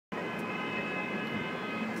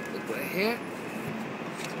here.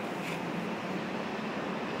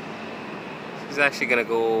 She's actually gonna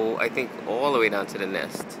go, I think, all the way down to the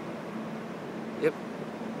nest. Yep.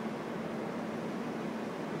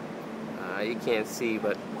 You can't see,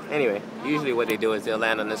 but anyway, usually what they do is they'll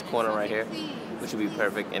land on this corner right here, which would be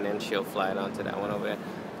perfect, and then she'll fly down to that one over there.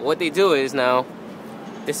 But what they do is now,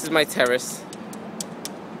 this is my terrace,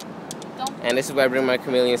 and this is where I bring my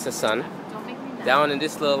chameleons to sun. Down in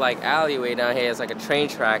this little like alleyway down here is like a train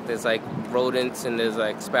track. There's like rodents and there's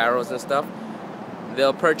like sparrows and stuff.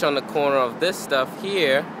 They'll perch on the corner of this stuff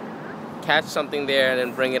here, catch something there, and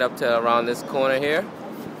then bring it up to around this corner here.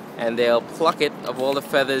 And they'll pluck it of all the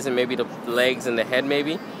feathers and maybe the legs and the head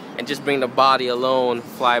maybe, and just bring the body alone,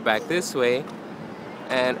 fly back this way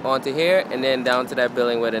and onto here, and then down to that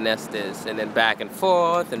building where the nest is, and then back and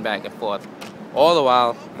forth and back and forth. All the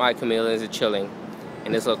while my chameleons are chilling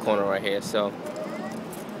in this little corner right here. So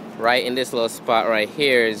right in this little spot right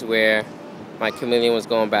here is where my chameleon was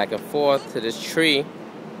going back and forth to this tree,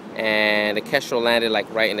 and the kestrel landed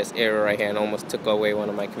like right in this area right here and almost took away one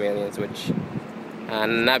of my chameleons, which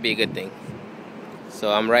not be a good thing.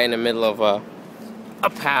 So I'm right in the middle of a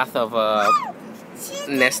path of a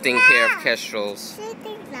nesting pair of kestrels.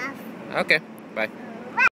 Okay, bye.